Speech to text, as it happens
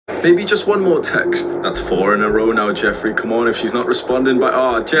Maybe just one more text. That's 4 in a row now, Jeffrey. Come on, if she's not responding by...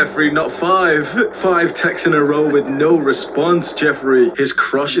 Oh, Jeffrey, not 5. 5 texts in a row with no response, Jeffrey. His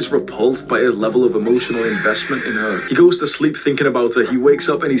crush is repulsed by his level of emotional investment in her. He goes to sleep thinking about her. He wakes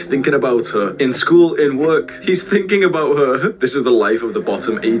up and he's thinking about her. In school, in work, he's thinking about her. This is the life of the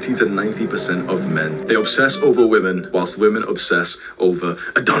bottom 80 to 90% of men. They obsess over women, whilst women obsess over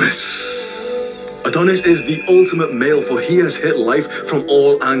Adonis. Adonis is the ultimate male, for he has hit life from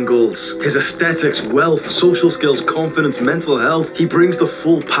all angles. His aesthetics, wealth, social skills, confidence, mental health. He brings the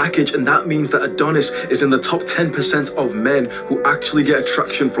full package, and that means that Adonis is in the top 10% of men who actually get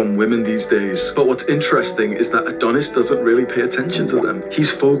attraction from women these days. But what's interesting is that Adonis doesn't really pay attention to them.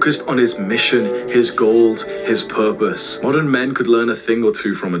 He's focused on his mission, his goals, his purpose. Modern men could learn a thing or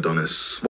two from Adonis.